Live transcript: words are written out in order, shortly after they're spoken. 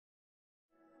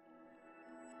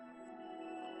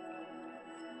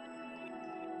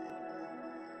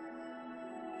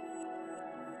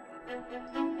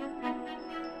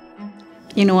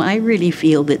You know, I really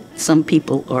feel that some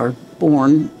people are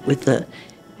born with a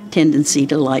tendency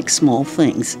to like small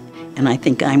things, and I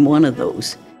think I'm one of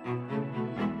those.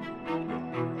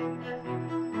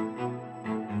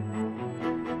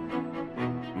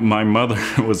 My mother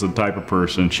was the type of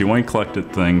person, she only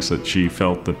collected things that she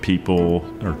felt that people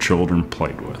or children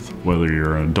played with, whether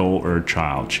you're an adult or a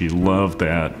child. She loved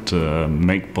that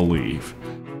make-believe.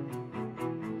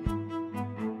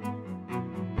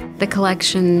 The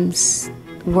collections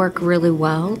work really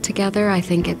well together. I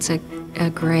think it's a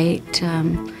great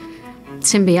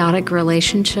symbiotic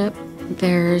relationship.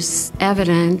 There's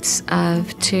evidence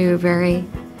of two very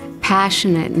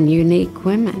passionate and unique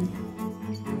women.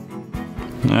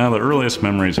 Now, the earliest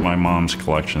memories of my mom's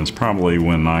collection is probably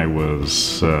when I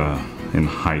was in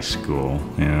high school,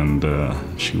 and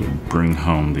she would bring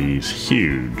home these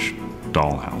huge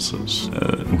dollhouses.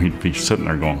 We'd be sitting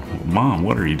there going, "Mom,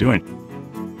 what are you doing?"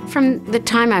 From the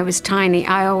time I was tiny,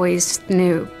 I always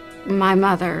knew my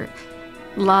mother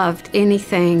loved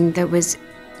anything that was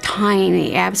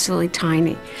tiny, absolutely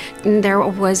tiny. And there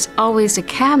was always a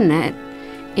cabinet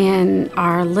in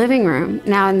our living room.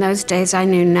 Now, in those days, I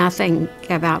knew nothing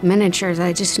about miniatures.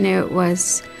 I just knew it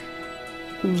was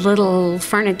little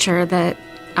furniture that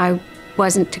I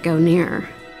wasn't to go near.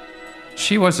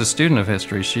 She was a student of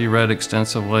history. She read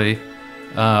extensively,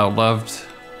 loved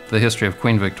the history of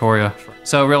Queen Victoria.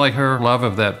 So really her love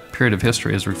of that period of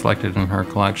history is reflected in her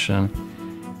collection.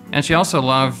 And she also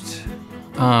loved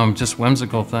just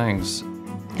whimsical things.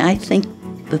 I think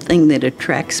the thing that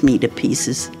attracts me to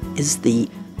pieces is the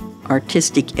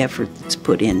artistic effort that's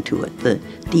put into it, the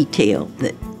detail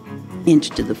that inch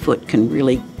to the foot can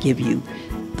really give you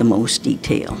the most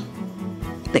detail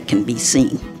that can be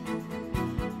seen.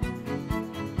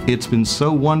 It's been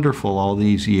so wonderful all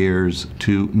these years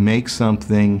to make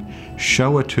something,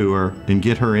 show it to her, and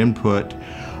get her input.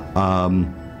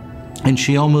 And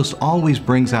she almost always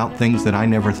brings out things that I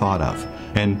never thought of.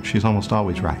 And she's almost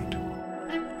always right.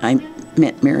 I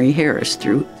met Mary Harris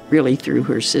through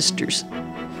her sisters.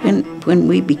 And when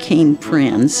we became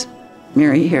friends,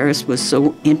 Mary Harris was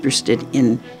so interested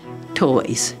in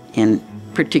toys, and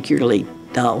particularly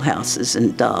dollhouses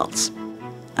and dolls.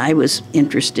 I was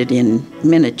interested in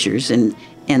miniatures, and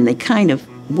they kind of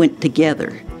went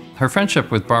together. Her friendship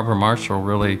with Barbara Marshall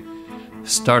really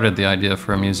started the idea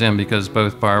for a museum, because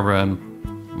both Barbara and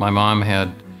my mom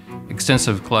had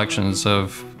extensive collections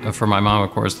of, for my mom,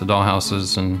 of course, the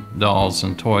dollhouses and dolls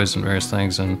and toys and various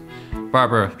things, and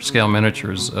Barbara scale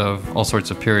miniatures of all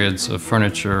sorts of periods of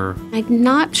furniture. I'm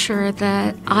not sure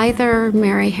that either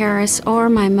Mary Harris or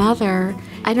my mother,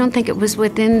 I don't think it was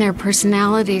within their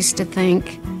personalities to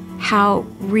think how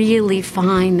really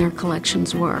fine their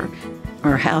collections were.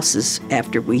 Our houses,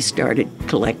 after we started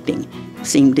collecting,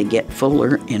 seemed to get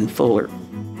fuller and fuller.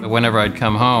 Whenever I'd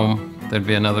come home, there'd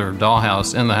be another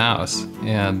dollhouse in the house.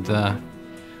 And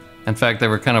in fact, they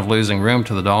were kind of losing room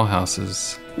to the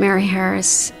dollhouses. Mary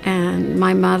Harris and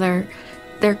my mother,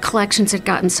 their collections had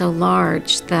gotten so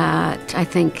large that I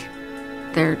think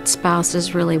their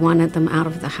spouses really wanted them out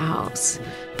of the house.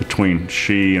 Between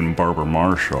she and Barbara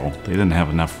Marshall, they didn't have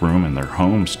enough room in their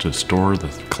homes to store the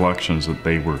collections that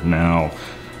they were now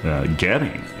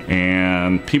getting.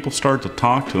 And people started to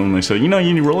talk to them. They said, you know,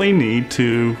 you really need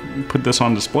to put this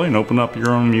on display and open up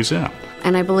your own museum.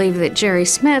 And I believe that Jerry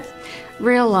Smith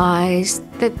realized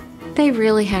that they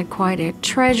really had quite a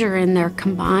treasure in their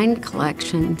combined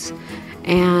collections,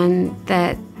 and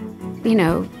that, you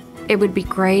know, it would be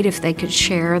great if they could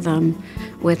share them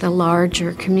with a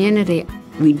larger community.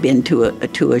 We'd been to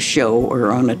a show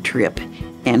or on a trip,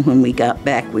 and when we got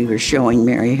back, we were showing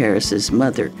Mary Harris's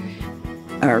mother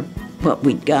what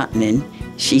we'd gotten, and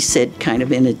she said, kind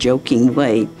of in a joking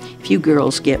way, "If you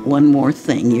girls get one more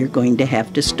thing, you're going to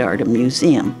have to start a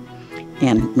museum."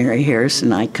 And Mary Harris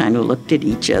and I kind of looked at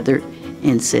each other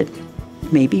and said,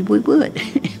 maybe we would.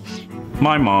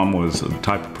 My mom was the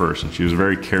type of person, she was a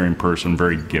very caring person,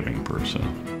 very giving person.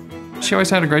 She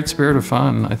always had a great spirit of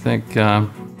fun. I think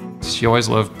she always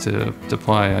loved to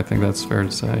play. I think that's fair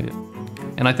to say.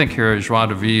 And I think her joie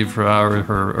de vivre,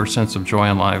 her sense of joy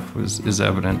in life is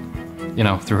evident, you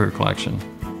know, through her collection.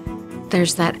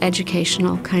 There's that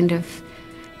educational kind of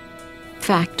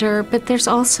factor, but there's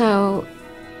also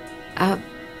a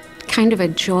kind of a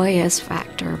joyous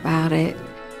factor about it.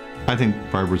 I think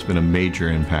Barbara's been a major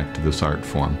impact to this art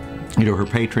form. You know, her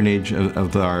patronage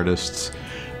of the artists,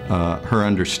 her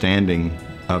understanding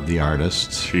of the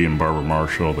artists. She and Barbara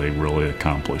Marshall, they really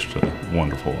accomplished a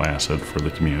wonderful asset for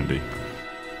the community.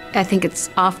 I think it's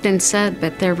often said,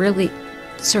 but there really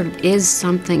sort of is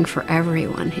something for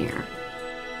everyone here.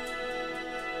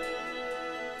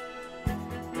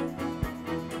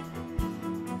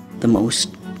 the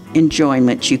most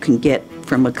enjoyment you can get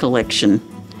from a collection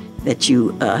that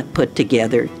you put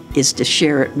together is to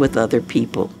share it with other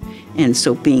people. And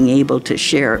so being able to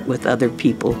share it with other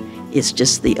people is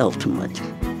just the ultimate.